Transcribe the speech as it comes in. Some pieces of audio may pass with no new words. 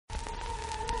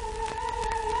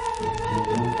You're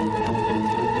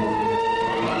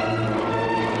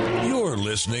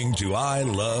listening to I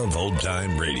Love Old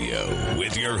Time Radio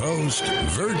with your host,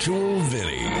 Virtual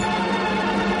Vinny.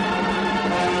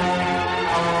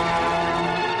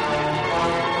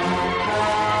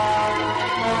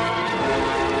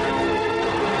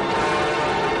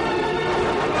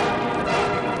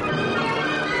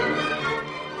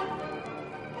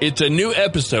 It's a new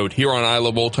episode here on I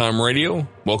Love Old Time Radio.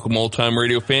 Welcome, Old Time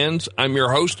Radio fans. I'm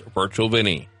your host, Virtual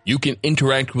Vinny. You can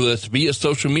interact with us via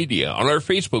social media on our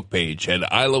Facebook page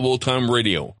at I Love Old Time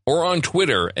Radio or on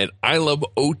Twitter at I Love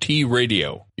OT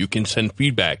Radio. You can send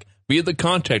feedback via the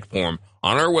contact form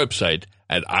on our website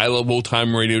at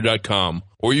iloveoldtimeradio.com,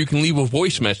 or you can leave a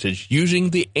voice message using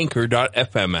the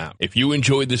Anchor.fm app. If you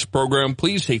enjoyed this program,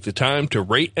 please take the time to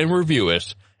rate and review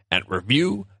us at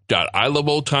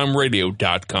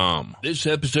review.iloveoldtimeradio.com. This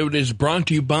episode is brought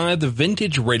to you by the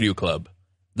Vintage Radio Club.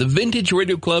 The Vintage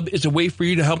Radio Club is a way for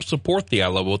you to help support the I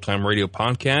Love Old Time Radio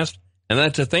podcast, and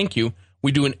that's a thank you.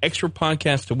 We do an extra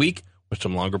podcast a week with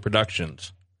some longer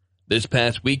productions. This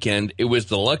past weekend, it was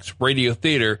the Lux Radio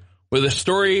Theater with a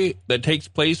story that takes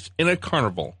place in a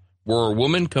carnival where a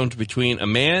woman comes between a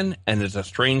man and his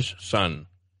estranged son.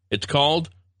 It's called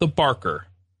The Barker.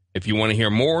 If you want to hear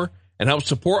more and help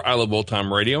support I Love Old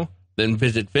Time Radio, then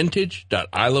visit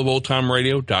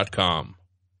vintage.iloveoldtimeradio.com.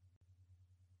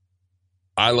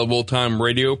 I Love Old Time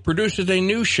Radio produces a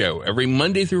new show every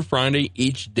Monday through Friday,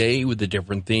 each day with a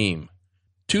different theme.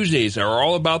 Tuesdays are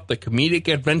all about the comedic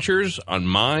adventures on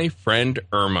My Friend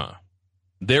Irma.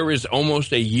 There is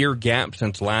almost a year gap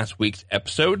since last week's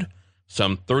episode.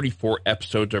 Some 34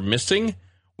 episodes are missing.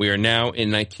 We are now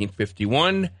in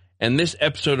 1951, and this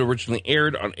episode originally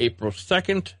aired on April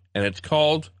 2nd, and it's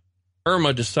called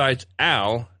Irma Decides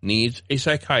Al Needs a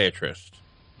Psychiatrist.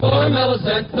 Poor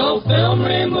Millicent, no film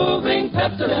removing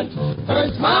Pepsodent. Her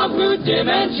smile grew dim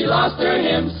and she lost her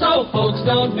hymn. So folks,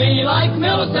 don't be like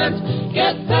Millicent.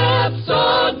 Get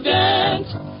Pepsodent.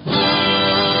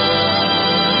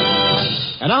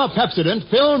 And now Pepsodent,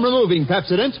 film removing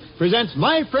Pepsodent, presents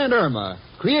My Friend Irma,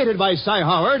 created by Cy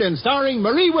Howard and starring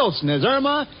Marie Wilson as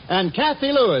Irma and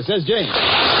Kathy Lewis as Jane.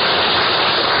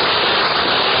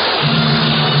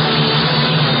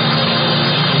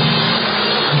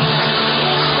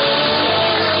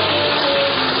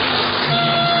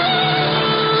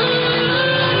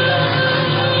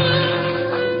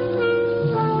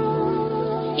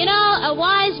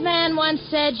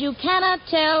 Said you cannot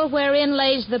tell wherein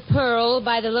lays the pearl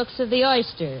by the looks of the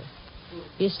oyster.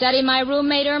 If you study my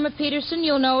roommate Irma Peterson,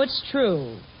 you'll know it's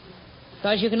true.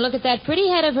 Because you can look at that pretty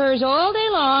head of hers all day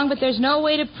long, but there's no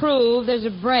way to prove there's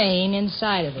a brain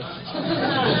inside of it.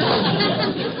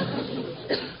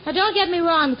 Now, don't get me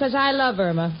wrong, because I love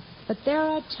Irma. But there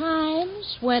are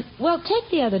times when... Well, take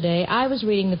the other day. I was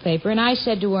reading the paper, and I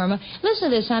said to Irma, listen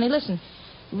to this, honey, listen.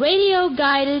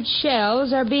 Radio-guided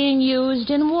shells are being used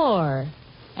in war.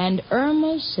 And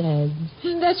Irma said...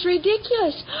 That's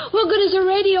ridiculous. What good is a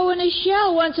radio in a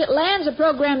shell? Once it lands, the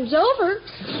program's over.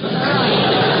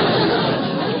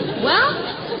 Well,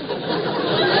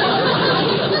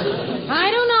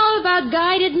 I don't know about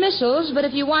guided missiles, but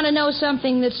if you want to know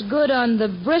something that's good on the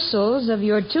bristles of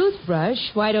your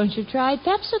toothbrush, why don't you try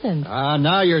Pepsodent?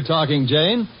 Now you're talking,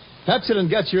 Jane. Pepsodent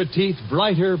gets your teeth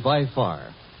brighter by far.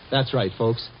 That's right,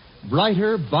 folks.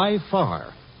 Brighter by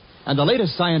far. And the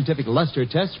latest scientific luster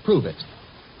tests prove it.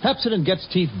 Pepsodent gets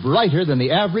teeth brighter than the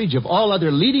average of all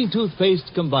other leading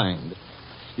toothpaste combined.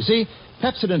 You see,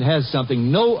 Pepsodent has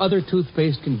something no other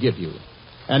toothpaste can give you.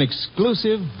 An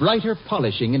exclusive, brighter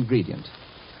polishing ingredient.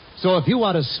 So if you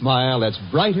want a smile that's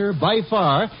brighter by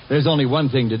far, there's only one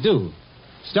thing to do.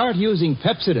 Start using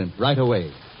Pepsodent right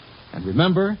away. And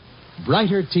remember,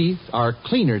 brighter teeth are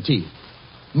cleaner teeth,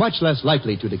 much less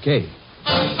likely to decay.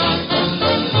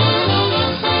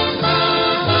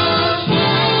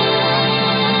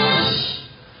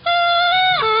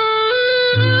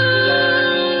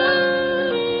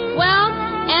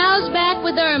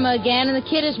 Again, and the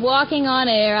kid is walking on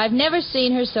air. I've never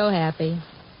seen her so happy.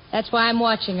 That's why I'm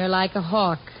watching her like a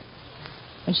hawk.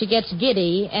 When she gets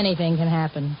giddy, anything can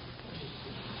happen.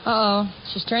 Uh-oh,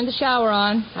 she's turned the shower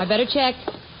on. I better check.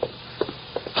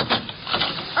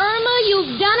 Irma,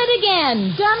 you've done it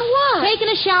again. Done what? Taking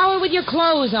a shower with your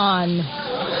clothes on.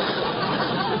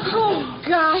 Oh,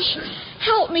 gosh.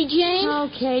 Help me, Jane.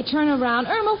 Okay, turn around.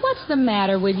 Irma, what's the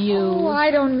matter with you? Oh, I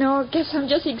don't know. Guess I'm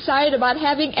just excited about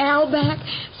having Al back.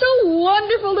 So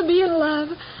wonderful to be in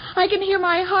love. I can hear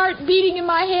my heart beating in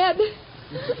my head.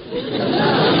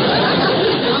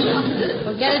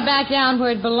 Well, get it back down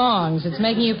where it belongs. It's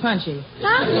making you punchy.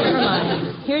 Huh? Never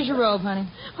mind. Here's your robe, honey.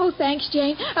 Oh, thanks,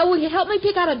 Jane. Will you help me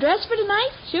pick out a dress for tonight?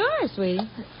 Sure, sweetie.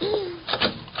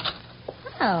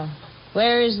 Well,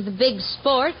 where is the big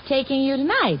sport taking you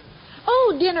tonight?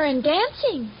 Oh, dinner and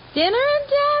dancing. Dinner and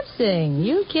dancing.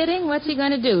 You kidding? What's he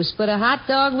going to do? Split a hot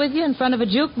dog with you in front of a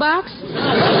jukebox?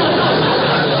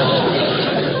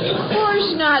 Of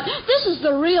course not. This is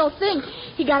the real thing.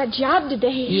 He got a job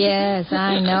today. Yes,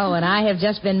 I know, and I have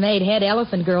just been made head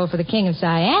elephant girl for the King of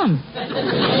Siam.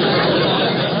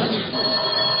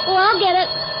 Oh, I'll get it.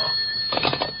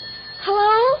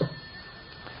 Hello?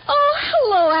 Oh,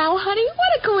 hello, Al, honey.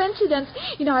 What a coincidence.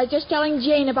 You know, I was just telling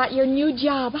Jane about your new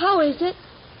job. How is it?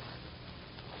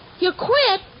 You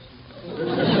quit?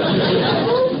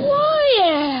 Oh, why,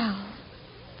 Al?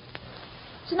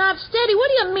 It's not steady. What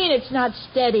do you mean it's not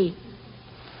steady?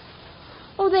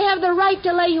 Oh, they have the right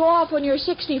to lay you off when you're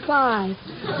 65.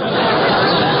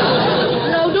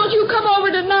 No, don't you come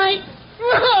over tonight.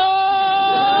 There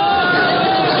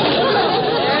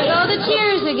go the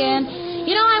cheers again.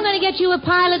 You know, I'm going to get you a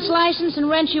pilot's license and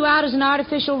rent you out as an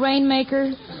artificial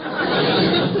rainmaker.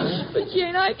 But,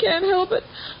 Jane, I can't help it.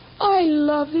 I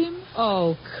love him.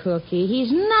 Oh, Cookie,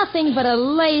 he's nothing but a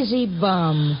lazy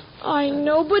bum. I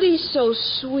know, but he's so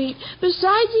sweet.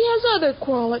 Besides, he has other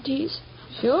qualities.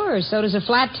 Sure, so does a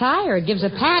flat tire. It gives a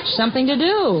patch something to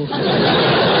do.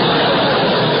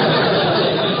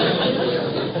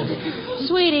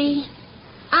 Sweetie,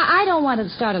 I don't want to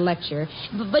start a lecture,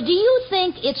 but do you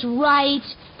think it's right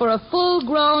for a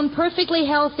full-grown, perfectly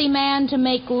healthy man to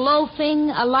make loafing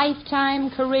a lifetime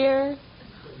career?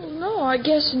 No, I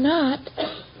guess not.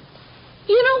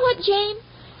 You know what, Jane?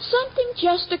 Something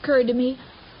just occurred to me.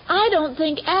 I don't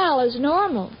think Al is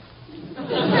normal.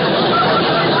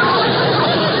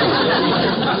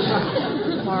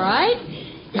 All right.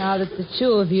 Now that the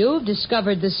two of you have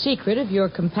discovered the secret of your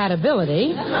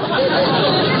compatibility,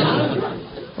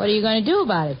 what are you going to do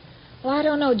about it? Well, I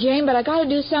don't know, Jane, but I got to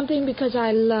do something because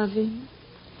I love him.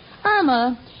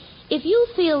 Irma, if you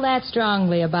feel that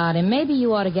strongly about him, maybe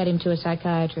you ought to get him to a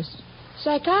psychiatrist.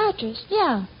 Psychiatrist?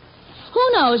 Yeah.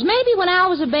 Who knows? Maybe when Al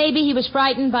was a baby, he was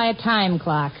frightened by a time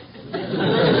clock.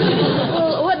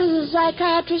 Well, what does a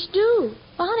psychiatrist do?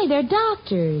 Well, honey, they're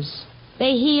doctors.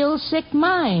 They heal sick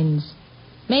minds.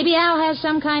 Maybe Al has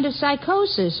some kind of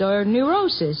psychosis or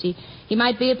neurosis. He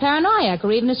might be a paranoiac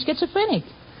or even a schizophrenic.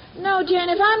 No, Jane,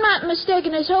 if I'm not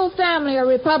mistaken, his whole family are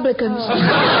Republicans. Oh.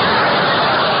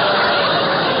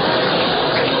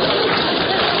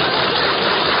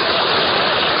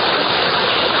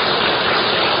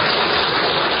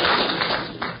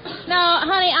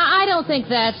 I don't think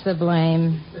that's the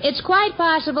blame. It's quite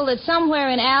possible that somewhere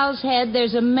in Al's head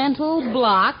there's a mental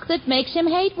block that makes him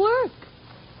hate work.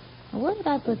 Now, where did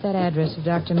I put that address of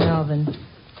Dr. Melvin?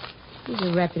 He's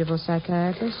a reputable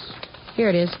psychiatrist. Here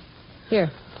it is.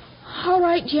 Here. All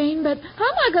right, Jane, but how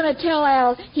am I going to tell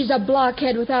Al he's a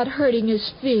blockhead without hurting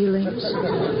his feelings?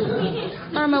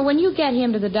 Irma, when you get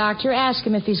him to the doctor, ask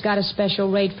him if he's got a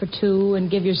special rate for two and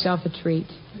give yourself a treat.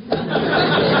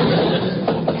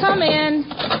 Come in.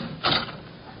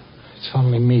 It's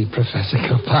only me, Professor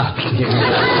Kropotkin.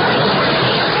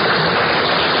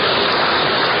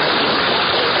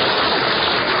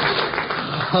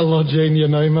 Hello, Jane. You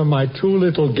know, my two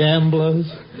little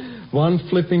gamblers. One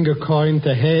flipping a coin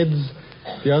to heads,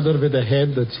 the other with a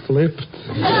head that's flipped.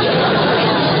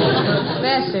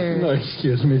 Professor. No,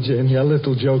 excuse me, Jane. A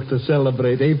little joke to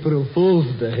celebrate April Fool's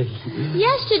Day.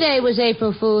 Yesterday was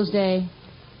April Fool's Day.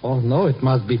 Oh, no, it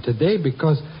must be today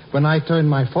because when I turned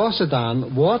my faucet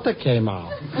on, water came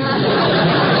out.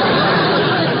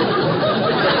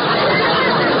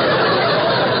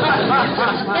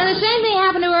 Yeah, the same thing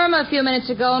happened to Irma a few minutes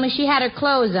ago, only she had her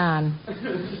clothes on.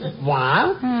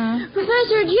 What?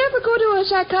 Professor, did you ever go to a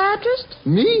psychiatrist?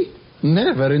 Me?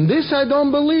 Never. In this I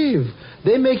don't believe.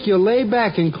 They make you lay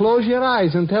back and close your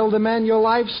eyes and tell the man your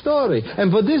life story.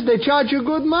 And for this, they charge you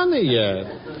good money,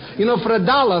 yeah. You know, for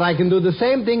 $1, I can do the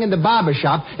same thing in the barber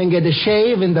shop and get a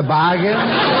shave in the bargain.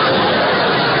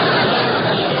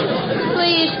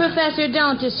 Please, Professor,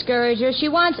 don't discourage her. She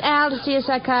wants Al to see a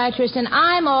psychiatrist, and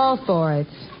I'm all for it.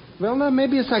 Well, now,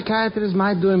 maybe a psychiatrist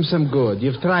might do him some good.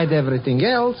 You've tried everything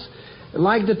else.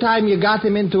 Like the time you got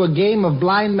him into a game of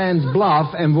blind man's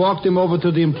bluff and walked him over to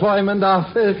the employment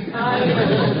office.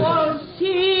 I walked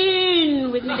in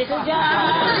with little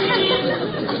darling.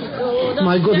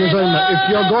 My goodness, Irma, if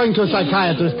you're going to a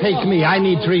psychiatrist, take me. I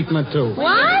need treatment, too.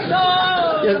 What?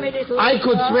 Yes, I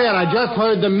could swear I just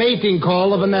heard the mating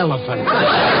call of an elephant.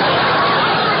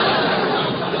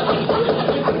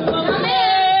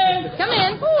 Come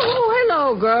in. Oh,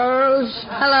 hello, girls.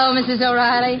 Hello, Mrs.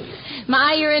 O'Reilly.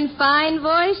 My, you're in fine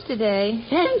voice today.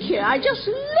 Thank you. I just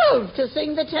love to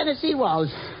sing the Tennessee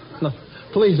Waltz. No,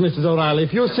 please, Mrs. O'Reilly,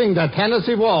 if you sing that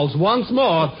Tennessee Waltz once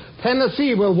more,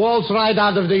 Tennessee will waltz right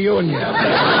out of the Union.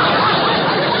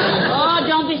 Oh,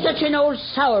 don't be such an old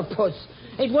sourpuss.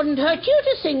 It wouldn't hurt you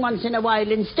to sing once in a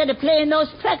while instead of playing those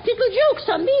practical jokes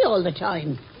on me all the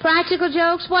time. Practical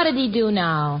jokes? What did he do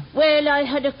now? Well, I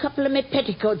had a couple of my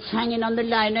petticoats hanging on the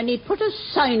line, and he put a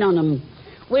sign on them.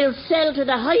 We'll sell to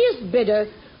the highest bidder,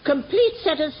 complete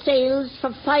set of sails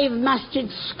for 5-masted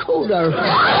schooner.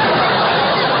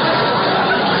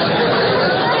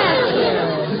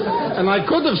 And I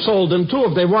could have sold them, too,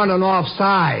 if they weren't an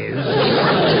off-size.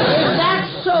 Is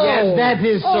that so? Yes, that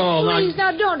is so. Oh, please,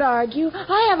 now don't argue.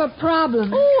 I have a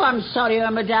problem. Oh, I'm sorry,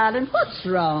 Irma, darling. What's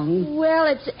wrong? Well,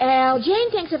 it's Al.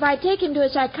 Jane thinks if I take him to a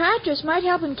psychiatrist, might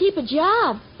help him keep a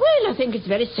job. Well, I think it's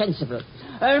very sensible.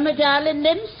 Irma, darling,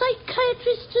 them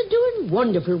psychiatrists are doing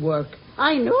wonderful work.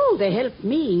 I know they helped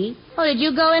me. Oh, did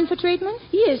you go in for treatment?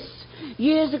 Yes.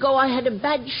 Years ago, I had a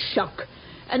bad shock.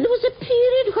 And there was a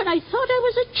period when I thought I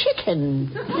was a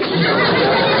chicken.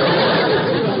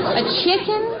 A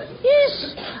chicken?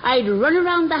 Yes. I'd run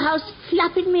around the house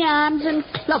flapping my arms and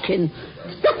clucking.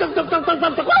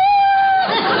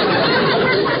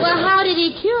 Well, how did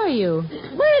he cure you?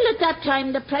 Well, at that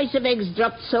time, the price of eggs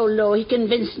dropped so low, he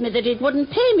convinced me that it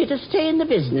wouldn't pay me to stay in the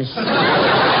business.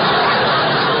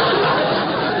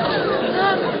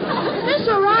 Miss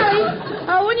O'Reilly,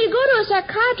 when you go to a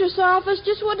psychiatrist's office,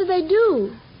 just what do they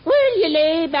do? Well, you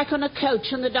lay back on a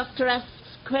couch and the doctor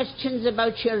asks questions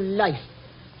about your life.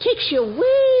 Takes you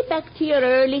way back to your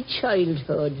early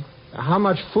childhood. How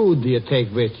much food do you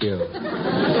take with you?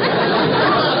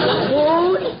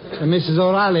 Food? Mrs.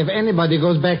 O'Reilly, if anybody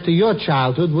goes back to your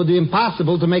childhood, it would be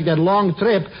impossible to make that long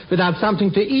trip without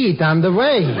something to eat on the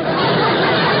way.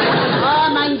 Oh,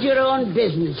 mind your own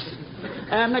business.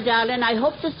 Irma, darling, I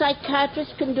hope the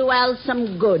psychiatrist can do Al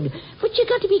some good. But you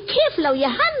got to be careful how you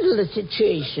handle the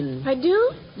situation. I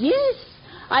do? Yes.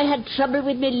 I had trouble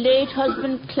with my late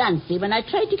husband, Clancy, when I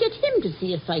tried to get him to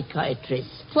see a psychiatrist.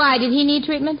 Why, did he need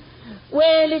treatment?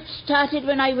 Well, it started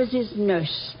when I was his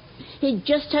nurse. He'd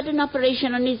just had an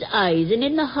operation on his eyes, and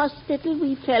in the hospital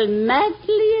we fell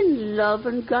madly in love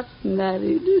and got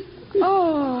married.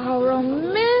 Oh, how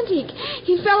romantic.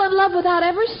 He fell in love without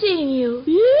ever seeing you.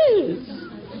 Yes.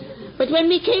 But when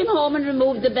we came home and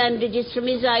removed the bandages from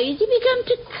his eyes, he began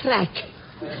to crack.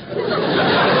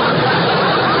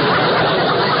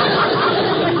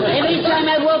 Every time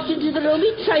I walked into the room,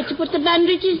 he tried to put the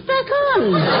bandages back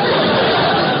on.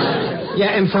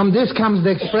 Yeah, and from this comes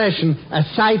the expression, a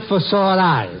sight for sore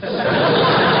eyes.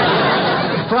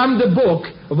 From the book,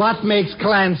 What Makes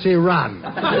Clancy Run.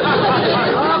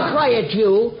 Oh, quiet,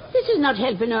 you. This is not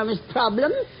helping Irma's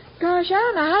problem. Gosh, I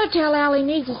don't know how to tell Al he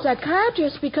needs a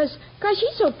psychiatrist because, gosh,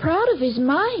 he's so proud of his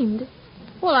mind.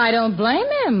 Well, I don't blame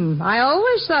him. I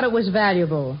always thought it was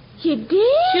valuable. You did?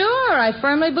 Sure, I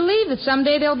firmly believe that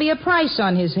someday there'll be a price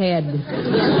on his head.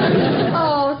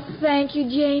 Oh, thank you,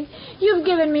 Jane. You've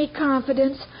given me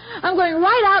confidence. I'm going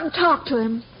right out and talk to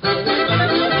him.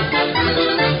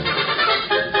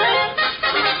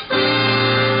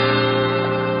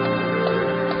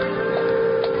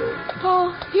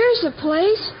 Oh, here's the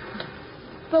place.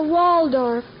 The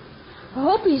Waldorf. I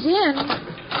hope he's in.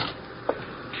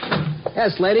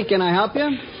 Yes, lady, can I help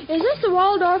you? Is this the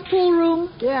Waldorf pool room?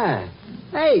 Yeah.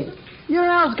 Hey, you're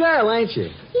Al's girl, ain't you?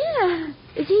 Yeah.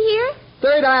 Is he here?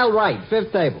 Third aisle right,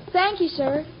 fifth table. Thank you,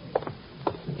 sir.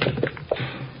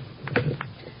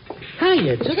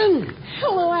 Hiya, chicken.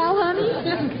 Hello, Al,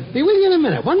 honey. Be with you in a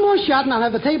minute. One more shot and I'll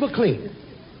have the table clean.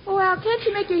 Oh, Al, can't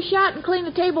you make your shot and clean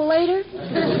the table later?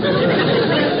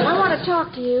 I want to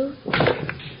talk to you.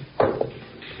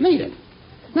 Need it.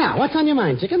 Now, what's on your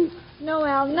mind, chicken? No,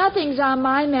 Al, nothing's on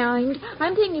my mind.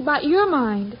 I'm thinking about your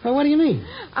mind. Well, what do you mean?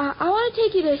 I want to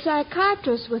take you to a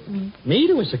psychiatrist with me. Me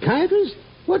to a psychiatrist?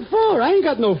 What for? I ain't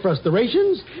got no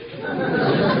frustrations.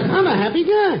 I'm a happy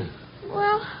guy.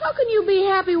 Well, how can you be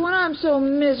happy when I'm so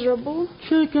miserable?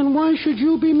 Chicken, why should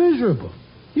you be miserable?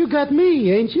 You got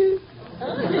me, ain't you?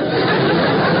 Well,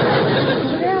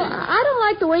 I don't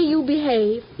like the way you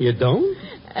behave. You don't?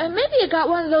 Maybe you got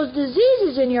one of those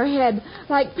diseases in your head,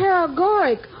 like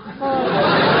paregoric, or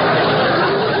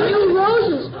new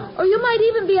roses, or you might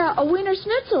even be a Wiener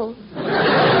Schnitzel.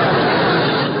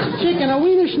 Chicken, a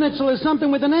Wiener Schnitzel is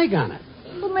something with an egg on it.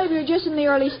 Well, maybe you're just in the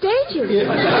early stages.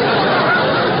 Yeah.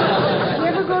 You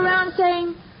ever go around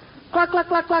saying, cluck, cluck,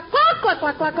 cluck, cluck, cluck, cluck,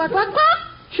 cluck, cluck, cluck, cluck, cluck?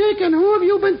 Chicken, who have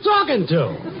you been talking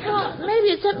to? Well,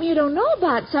 maybe it's something you don't know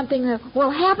about, something that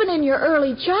will happen in your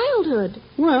early childhood.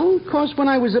 Well, of course, when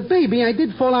I was a baby, I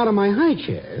did fall out of my high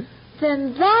chair.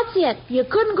 Then that's it. You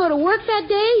couldn't go to work that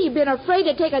day. You've been afraid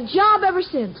to take a job ever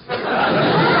since.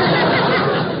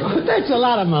 That's a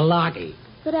lot of malarkey.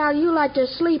 But, Al, you like to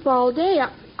sleep all day.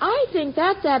 I think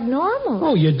that's abnormal.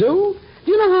 Oh, you do?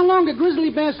 Do you know how long a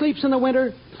grizzly bear sleeps in the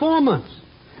winter? 4 months.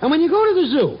 And when you go to the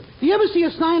zoo, do you ever see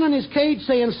a sign on his cage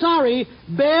saying, sorry,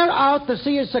 bear out to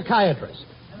see a psychiatrist?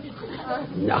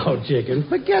 No, chicken,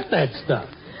 forget that stuff.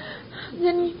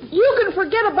 Then you can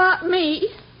forget about me.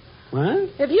 What?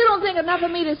 If you don't think enough of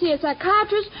me to see a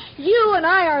psychiatrist, you and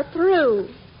I are through.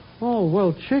 Oh,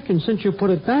 well, chicken, since you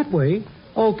put it that way,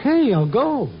 okay, I'll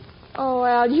go. Oh,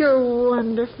 Al, you're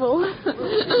wonderful.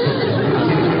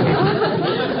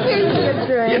 Here's your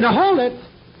drink. Now, hold it.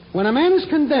 When a man is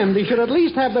condemned, he should at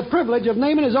least have the privilege of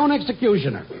naming his own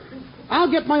executioner. I'll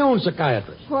get my own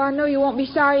psychiatrist. Well, I know you won't be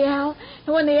sorry, Al.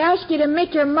 And when they ask you to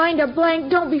make your mind a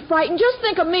blank, don't be frightened. Just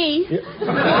think of me.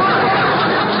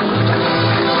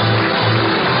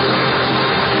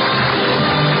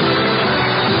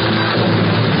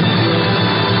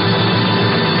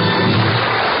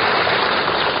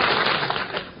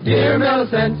 Dear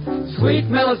Millicent, sweet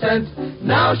Millicent,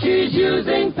 now she's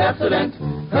using Pepsodent.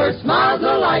 Her smile's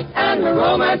a light and her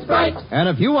romance bright. And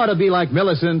if you want to be like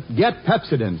Millicent, get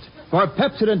Pepsodent. For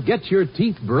Pepsodent gets your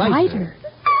teeth brighter.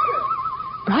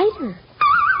 Brighter.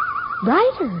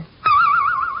 Brighter.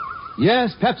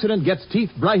 Yes, Pepsodent gets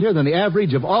teeth brighter than the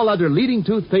average of all other leading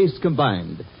toothpastes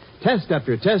combined. Test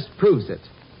after test proves it.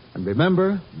 And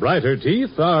remember, brighter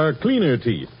teeth are cleaner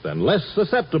teeth and less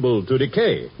susceptible to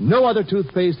decay. No other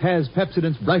toothpaste has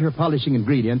Pepsodent's brighter polishing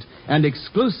ingredient and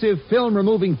exclusive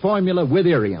film-removing formula with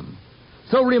Irium.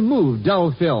 So remove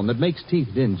dull film that makes teeth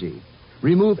dingy.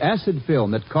 Remove acid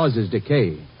film that causes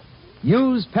decay.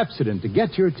 Use Pepsodent to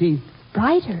get your teeth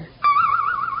brighter.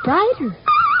 Brighter.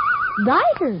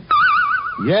 Brighter.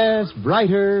 Yes,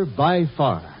 brighter by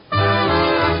far.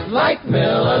 Like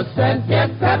Millicent, get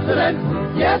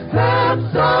Pepsodent. Yes,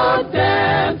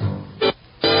 Pepsodent.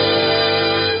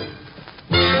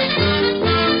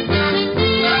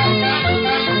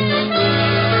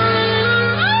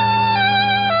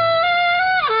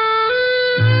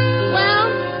 Well,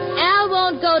 Al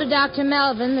won't go to Dr.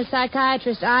 Melvin, the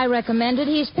psychiatrist I recommended.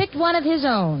 He's picked one of his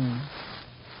own.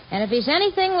 And if he's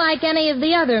anything like any of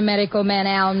the other medical men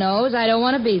Al knows, I don't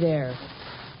want to be there.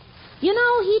 You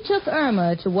know, he took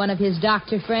Irma to one of his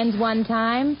doctor friends one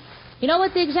time. You know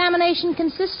what the examination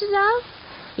consisted of?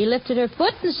 He lifted her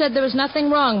foot and said there was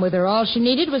nothing wrong with her. All she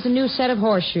needed was a new set of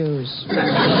horseshoes.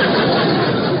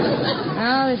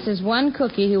 Now, this is one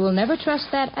cookie who will never trust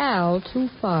that Al too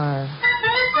far.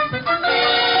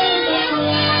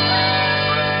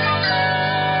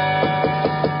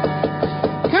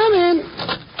 Come in.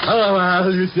 Hello,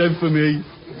 Al. You sent for me.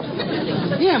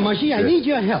 Yeah, Mushy, I need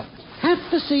your help. Have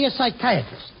to see a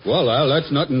psychiatrist. Well, Al,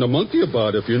 that's nothing to monkey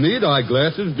about. If you need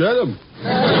eyeglasses, get them.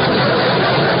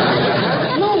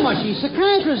 No, Mushy,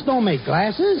 psychiatrists don't make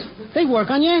glasses. They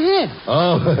work on your head.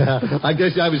 Oh, I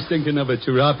guess I was thinking of a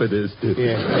chiropodist.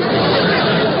 Yeah.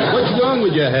 What's wrong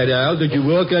with your head, Al? Did you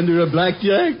walk under a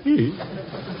blackjack?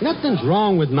 Nothing's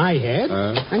wrong with my head.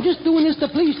 I'm just doing this to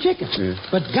please Chicken. Yeah.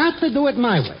 But got to do it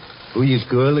my way. Who you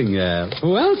calling, Al?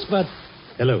 Who else but...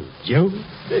 Hello, Joe?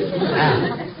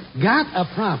 Got a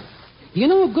problem. Do you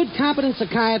know a good, competent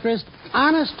psychiatrist,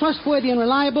 honest, trustworthy, and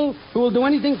reliable, who will do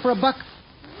anything for a buck?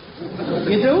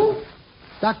 You do?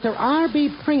 Dr. R.B.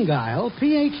 Pringile,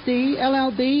 Ph.D.,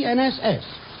 LL.D., and S.S.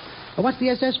 What's the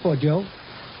S.S. for, Joe?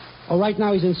 Oh, right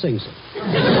now he's in Sing Sing.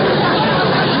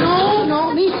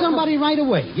 No, need somebody right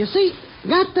away. You see,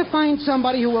 got to find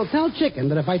somebody who will tell Chicken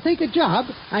that if I take a job,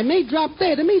 I may drop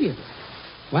dead immediately.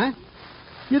 What?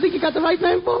 You think you got the right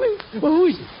man for me? Well, who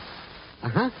is he?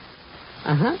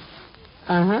 Mm-hmm.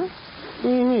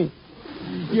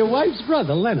 Your wife's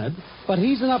brother, Leonard, but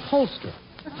he's an upholsterer.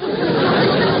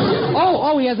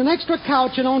 Oh, he has an extra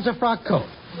couch and owns a frock coat.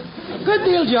 Good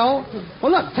deal, Joe.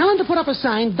 Well, look, tell him to put up a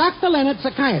sign, Dr. Leonard,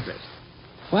 psychiatrist.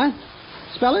 What?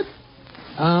 Spell it?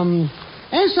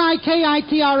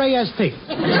 S-I-K-I-T-R-A-S-T.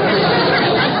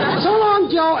 So long,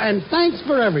 Joe, and thanks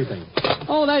for everything.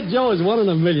 Oh, that Joe is one in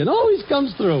a million. Always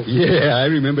comes through. Yeah, I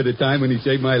remember the time when he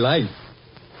saved my life.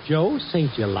 Joe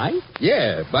saved your life?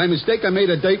 Yeah, by mistake I made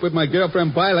a date with my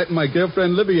girlfriend Violet and my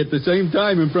girlfriend Libby at the same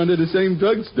time in front of the same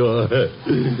drugstore.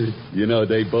 You know,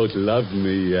 they both loved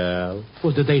me, Al.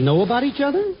 Well, did they know about each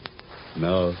other?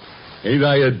 No. Ain't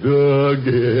I a dog?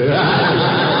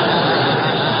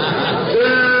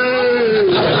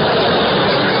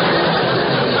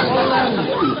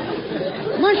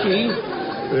 Mushy,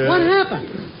 what happened?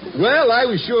 Well, I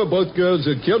was sure both girls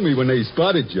would kill me when they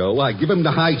spotted Joe. I give him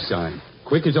the high sign.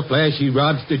 Quick as a flash, he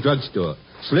robs the drugstore,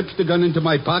 slips the gun into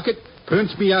my pocket,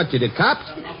 prints me out to the cops,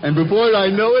 and before I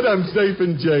know it, I'm safe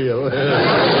in jail.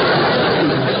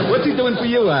 What's he doing for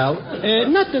you, Al?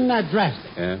 Nothing that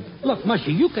drastic. Yeah? Look,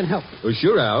 Mushy, you can help. Well,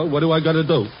 sure, Al. What do I got to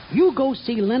do? You go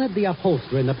see Leonard the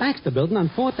upholsterer in the Baxter building on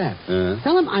 4th Ave.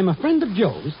 Tell him I'm a friend of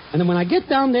Joe's, and then when I get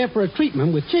down there for a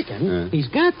treatment with chicken, he's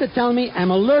got to tell me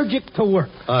I'm allergic to work.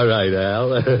 All right,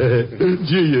 Al.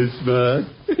 Gee, you're smart.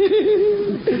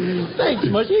 Thanks,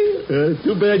 Mushy.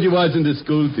 Too bad you wasn't a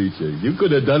school teacher. You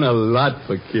could have done a lot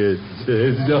for kids.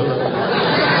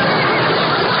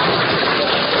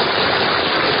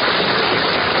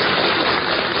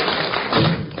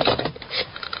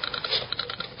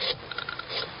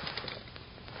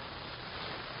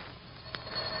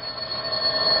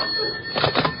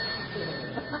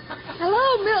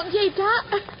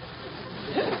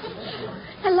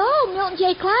 Hello, Milton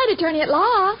J. Clyde, attorney at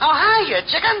law. Oh, hiya,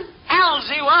 chicken.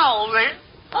 Alzy Walzy.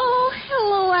 Oh,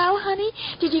 hello, Al, honey.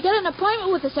 Did you get an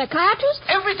appointment with a psychiatrist?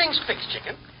 Everything's fixed,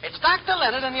 chicken. It's Dr.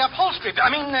 Leonard in the upholstery...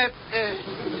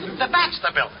 the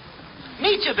Baxter building.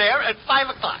 Meet you there at 5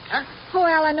 o'clock, huh? Oh,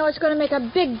 Al, I know it's going to make a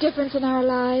big difference in our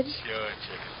lives. Sure,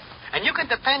 chicken. And you can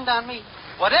depend on me.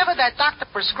 Whatever that doctor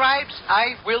prescribes,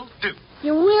 I will do.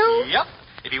 You will? Yep.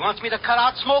 If he wants me to cut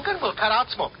out smoking, we'll cut out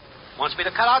smoking. Wants me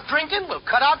to cut out drinking, we'll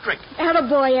cut out drinking.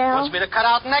 Attaboy, Al. Wants me to cut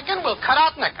out necking, we'll cut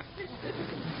out necking.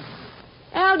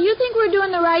 Al, do you think we're doing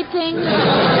the right thing?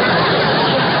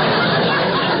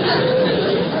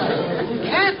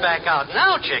 Can't back out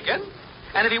now, chicken.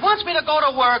 And if he wants me to go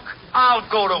to work, I'll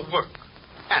go to work.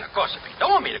 And, of course, if he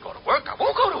don't want me to go to work, I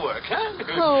won't go to work, huh?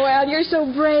 Oh, Al, you're so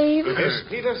brave. Miss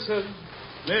Peterson.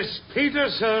 Miss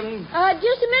Peterson.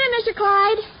 Just a minute, Mr.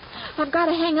 Clyde. I've got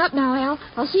to hang up now, Al.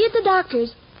 I'll see you at the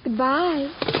doctor's. Goodbye.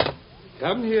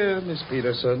 Come here, Miss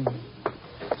Peterson.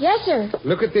 Yes, sir.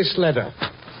 Look at this letter.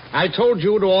 I told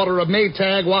you to order a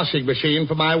Maytag washing machine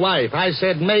for my wife. I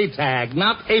said Maytag,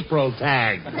 not April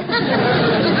tag. Well,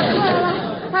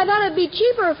 I thought it'd be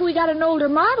cheaper if we got an older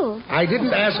model. I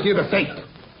didn't ask you to think.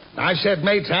 I said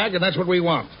Maytag, and that's what we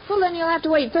want. Well, then you'll have to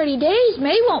wait 30 days.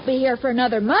 May won't be here for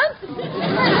another month.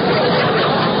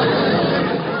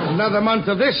 Another month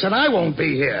of this, and I won't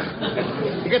be here.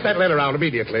 You get that letter out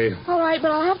immediately. All right, but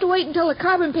I'll have to wait until the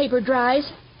carbon paper dries.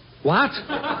 What?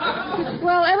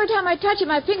 Well, every time I touch it,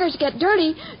 my fingers get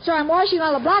dirty, so I'm washing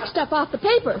all the black stuff off the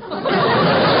paper.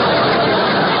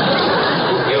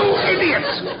 You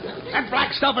idiots! That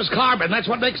black stuff is carbon. That's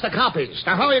what makes the copies.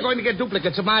 Now, how are you going to get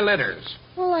duplicates of my letters?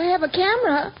 Well, I have a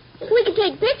camera. We can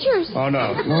take pictures. Oh,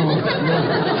 no.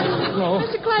 No.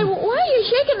 Mr. Clyde, why are you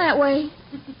shaking that way?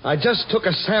 I just took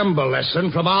a samba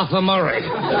lesson from Arthur Murray.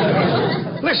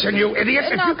 Listen, you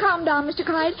idiot. Now, calm down, Mr.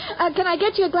 Clyde. Can I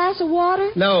get you a glass of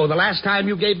water? No, the last time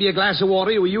you gave me a glass of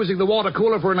water, you were using the water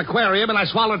cooler for an aquarium, and I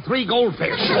swallowed 3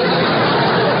 goldfish.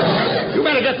 You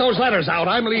better get those letters out.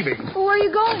 I'm leaving. Well, where are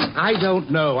you going? I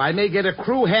don't know. I may get a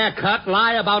crew haircut,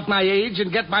 lie about my age,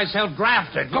 and get myself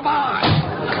drafted. Goodbye.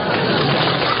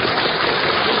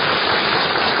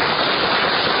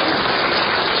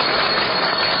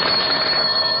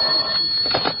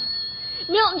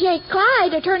 Milton J.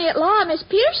 Clyde, attorney at law. Miss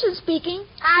Peterson speaking.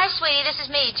 Hi, sweetie. This is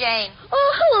me, Jane.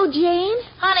 Oh, hello, Jane.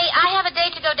 Honey, I have a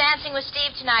date to go dancing with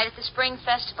Steve tonight at the Spring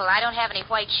Festival. I don't have any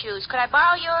white shoes. Could I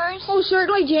borrow yours? Oh,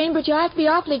 certainly, Jane, but you have to be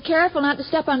awfully careful not to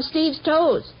step on Steve's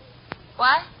toes.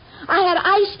 What? I had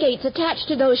ice skates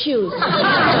attached to those shoes. Oh,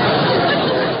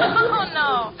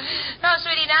 no. No,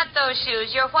 sweetie, not those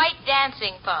shoes. Your white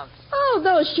dancing pumps. Oh,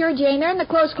 those, sure, Jane. They're in the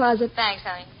clothes closet. Thanks,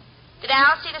 honey. Did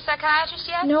Al see the psychiatrist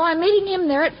yet? No, I'm meeting him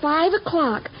there at 5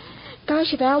 o'clock.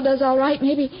 Gosh, if Al does all right,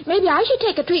 maybe I should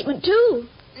take a treatment, too.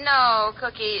 No,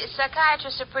 Cookie.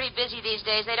 Psychiatrists are pretty busy these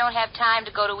days. They don't have time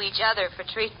to go to each other for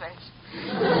treatments.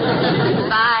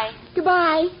 Bye.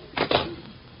 Goodbye.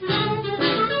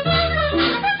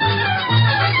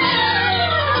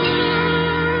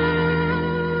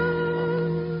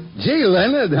 Gee,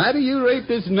 Leonard, how do you rate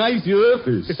this nice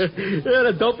office? Yeah,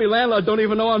 the dopey landlord don't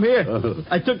even know I'm here.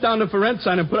 I took down the for rent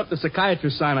sign and put up the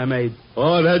psychiatrist sign I made.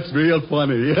 Oh, that's real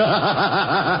funny.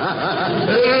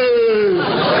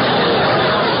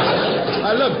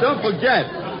 Look, don't forget.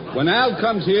 When Al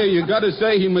comes here, you got to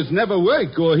say he must never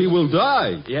work or he will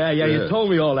die. Yeah, you told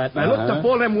me all that. And I looked up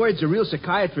all them words a real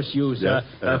psychiatrist use.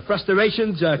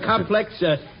 Frustrations, complex,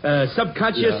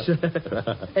 subconscious.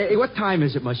 Hey, what time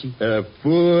is it, Mushy?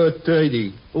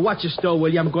 4:30. Well, watch your stove,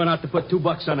 will you? I'm going out to put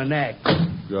 $2 on a nag.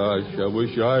 Gosh, I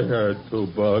wish I had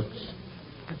 $2.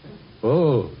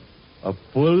 Oh, a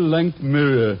full-length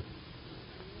mirror.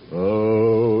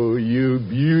 Oh.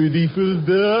 beautiful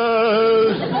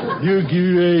doll. You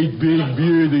great, big,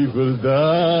 beautiful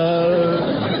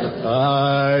doll.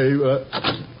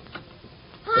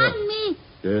 Honey,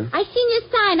 Yeah? I seen your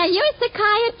sign. Are you a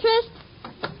psychiatrist?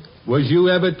 Was you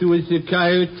ever to a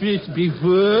psychiatrist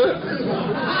before?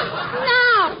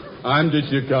 No. I'm the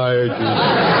psychiatrist.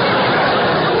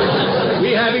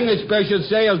 We're having a special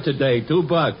sale today, $2.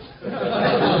 Well,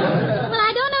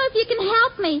 I don't know if you can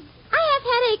help me. I have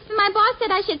headaches, and my boss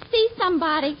said I should see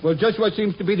somebody. Well, just what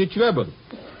seems to be the trouble?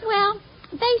 Well,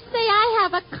 they say I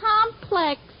have a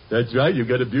complex. That's right, you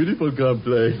got a beautiful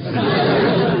complex.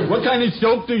 What kind of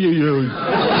soap do you use?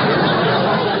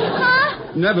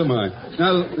 Never mind.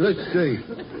 Now, let's see.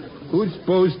 Who's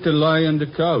supposed to lie on the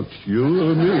couch, you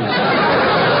or me?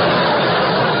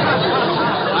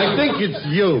 I think it's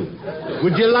you.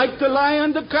 Would you like to lie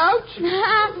on the couch?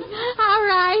 All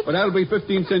right. Well, that'll be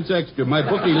 15 cents extra. My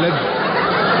bookie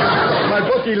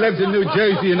lives in New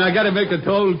Jersey, and I got to make a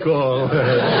toll call.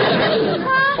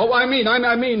 Oh, I mean,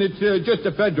 it's just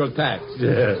a federal tax.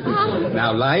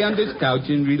 Now, lie on this couch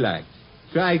and relax.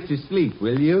 Try to sleep,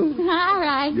 will you? All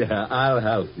right. Yeah, I'll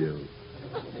help you.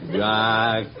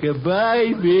 Rock a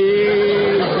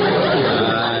baby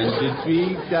on the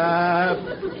treetop.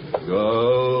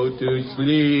 Go to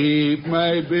sleep,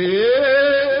 my baby.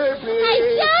 Hey,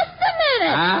 just a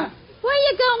minute. Huh? Where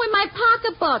you going with my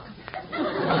pocketbook?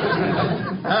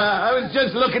 I was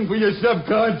just looking for your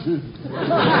subconscious.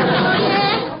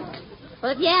 Yeah?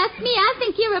 Well, if you ask me, I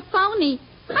think you're a phony.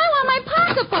 I want my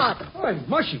pocketbook. Hey,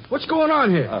 Mushy, what's going on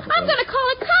here? I'm going to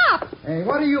call a cop. Hey,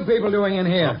 what are you people doing in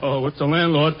here? Oh, it's the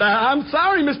landlord. I'm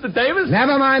sorry, Mr. Davis.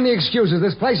 Never mind the excuses.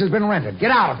 This place has been rented.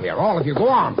 Get out of here, all of you. Go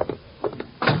on.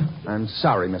 I'm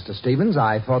sorry, Mr. Stevens.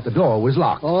 I thought the door was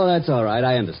locked. Oh, that's all right.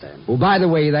 I understand. Oh, by the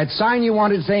way, that sign you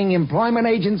wanted saying employment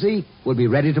agency will be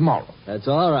ready tomorrow. That's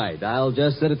all right. I'll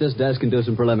just sit at this desk and do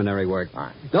some preliminary work. All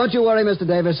right. Don't you worry, Mr.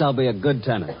 Davis. I'll be a good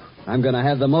tenant. I'm going to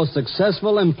have the most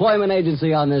successful employment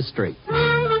agency on this street.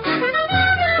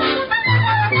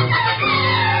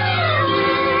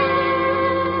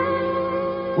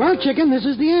 Well, Chicken, this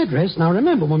is the address. Now,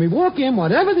 remember, when we walk in,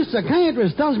 whatever the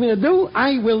psychiatrist tells me to do,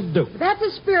 I will do. That's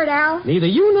the spirit, Al. Neither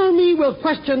you nor me will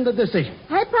question the decision.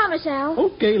 I promise, Al.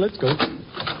 Okay, let's go.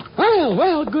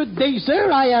 Well, good day,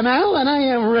 sir. I am Al, and I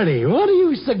am ready. What do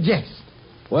you suggest?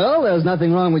 Well, there's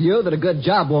nothing wrong with you that a good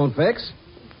job won't fix.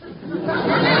 What?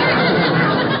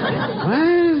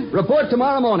 Report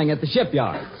tomorrow morning at the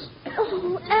shipyards.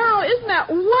 Oh, Al, isn't that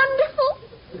wonderful?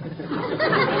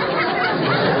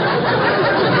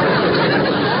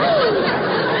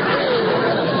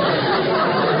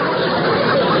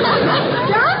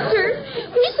 Doctor,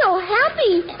 he's so happy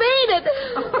he fainted.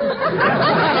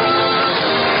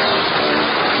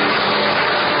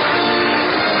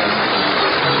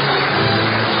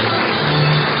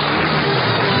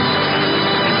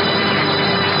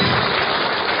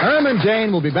 Herm and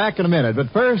Jane will be back in a minute, but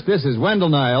first, this is Wendell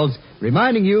Niles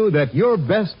reminding you that your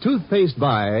best toothpaste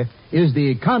buy is the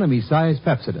economy size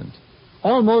Pepsodent.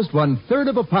 Almost 1/3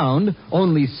 of a pound,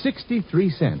 only 63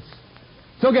 cents.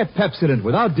 So get Pepsodent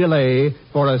without delay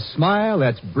for a smile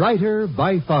that's brighter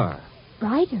by far.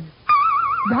 Brighter.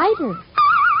 Brighter.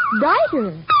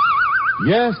 Brighter.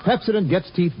 Yes, Pepsodent gets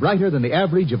teeth brighter than the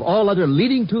average of all other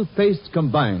leading toothpastes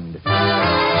combined.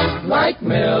 Like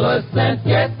Millicent,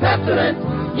 get Pepsodent.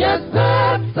 Yes,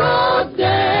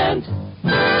 Pepsodent.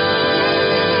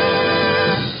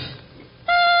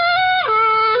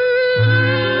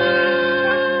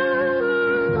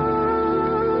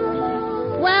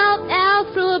 Well, Al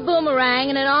threw a boomerang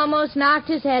and it almost knocked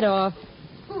his head off.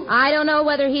 I don't know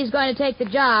whether he's going to take the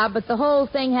job, but the whole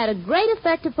thing had a great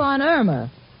effect upon Irma.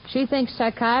 She thinks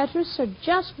psychiatrists are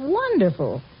just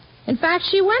wonderful. In fact,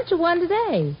 she went to one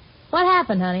today. What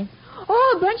happened, honey?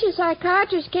 Oh, a bunch of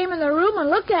psychiatrists came in the room and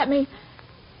looked at me.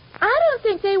 I don't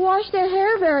think they wash their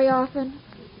hair very often.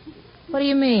 What do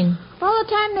you mean? All the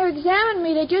time they examined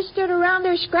me, they just stood around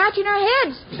there scratching their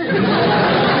heads.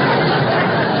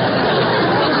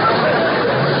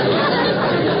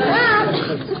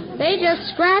 Well, they just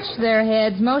scratched their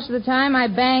heads. Most of the time I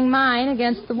bang mine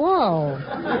against the wall.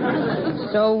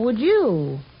 So would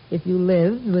you, if you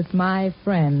lived with my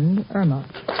friend Irma.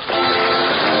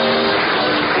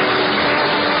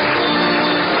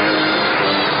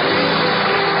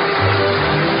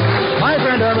 My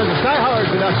Friend Irma is a Sky Howard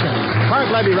production. Mark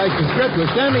Levy writes the script with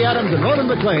Stanley Adams and Roland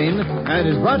McLean, and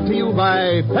is brought to you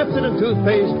by Pepsodent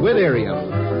Toothpaste with Ariel,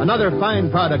 another fine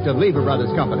product of Lever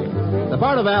Brothers Company. The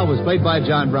part of Al was played by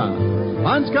John Brown.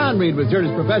 Hans Conried was heard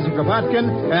as Professor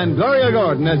Kropotkin, and Gloria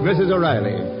Gordon as Mrs.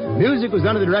 O'Reilly. Music was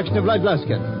under the direction of Lloyd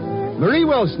Luskin. Marie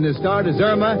Wilson is starred as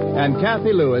Irma, and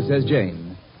Kathy Lewis as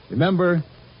Jane. Remember,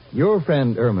 your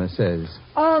friend Irma says,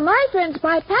 All my friends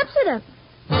buy Pepsodent.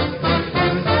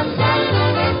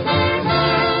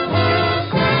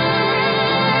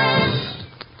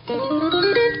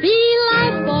 Be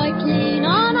Lifebuoy clean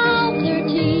on all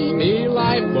 13. Be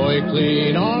Lifebuoy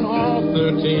clean on all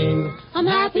 13. I'm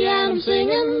happy and I'm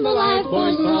singing the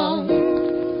Lifebuoy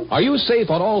song. Are you safe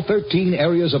on all 13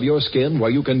 areas of your skin where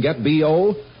you can get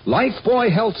BO?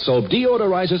 Lifebuoy Health Soap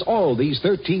deodorizes all these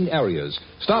 13 areas.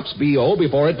 Stops BO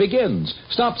before it begins.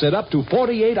 Stops it up to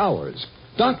 48 hours.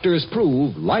 Doctors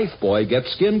prove Lifebuoy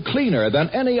gets skin cleaner than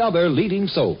any other leading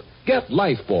soap. Get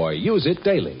Lifebuoy. Use it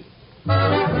daily. Here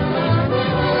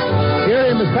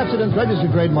is Pepsodent's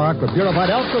registered trademark for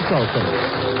purified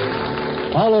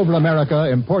alcohol. All over America,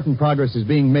 important progress is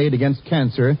being made against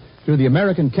cancer through the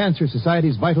American Cancer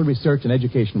Society's vital research and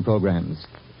education programs.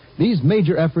 These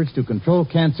major efforts to control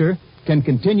cancer can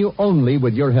continue only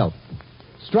with your help.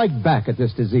 Strike back at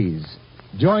this disease.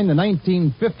 Join the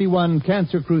 1951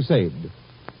 Cancer Crusade.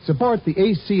 Support the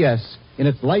ACS in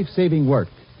its life-saving work.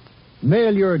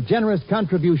 Mail your generous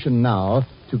contribution now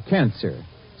to Cancer.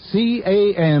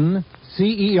 CANCER,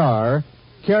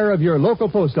 care of your local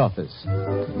post office.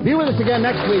 Be with us again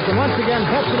next week, and once again,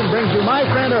 Pepsodent brings you My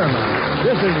Friend Irma.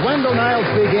 This is Wendell Niles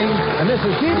speaking, and this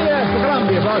is CBS, the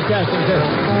Columbia Broadcasting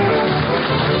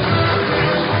System.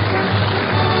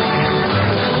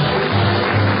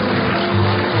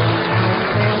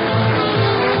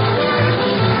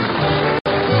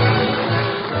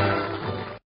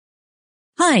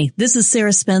 Hi, this is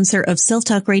Sarah Spencer of Self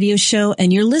Talk Radio Show,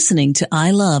 and you're listening to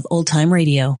I Love Old Time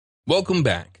Radio. Welcome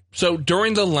back. So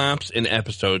during the lapse in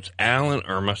episodes, Al and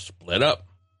Irma split up.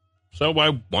 So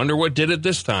I wonder what did it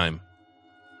this time.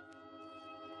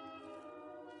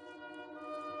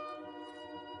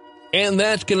 And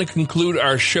that's going to conclude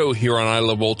our show here on I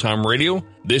Love Old Time Radio.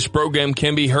 This program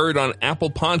can be heard on Apple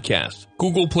Podcasts,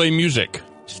 Google Play Music,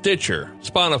 Stitcher,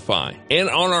 Spotify, and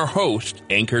on our host,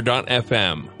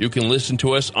 Anchor.fm. You can listen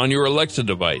to us on your Alexa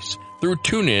device through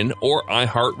TuneIn or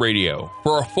iHeartRadio.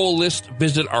 For a full list,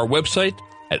 visit our website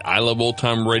at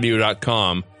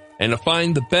iloveoldtimeradio.com and to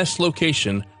find the best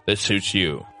location that suits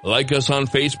you. Like us on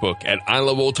Facebook at I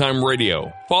Love Old Time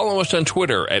Radio. Follow us on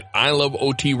Twitter at I Love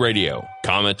OT Radio.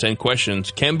 Comments and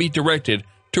questions can be directed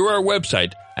to our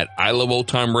website at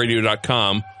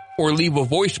iloveoldtimeradio.com or leave a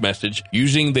voice message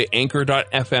using the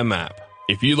Anchor.fm app.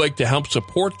 If you'd like to help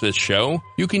support this show,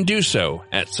 you can do so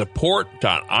at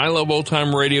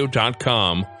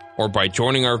support.iloveoldtimeradio.com or by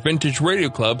joining our Vintage Radio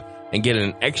Club and get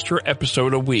an extra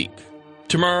episode a week.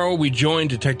 Tomorrow, we join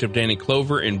Detective Danny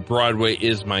Clover in Broadway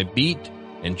Is My Beat,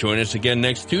 and join us again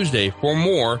next Tuesday for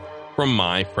more from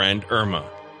My Friend Irma.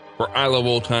 For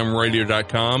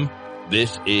iloveoldtimeradio.com,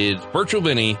 this is Virtual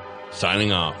Vinny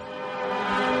signing off.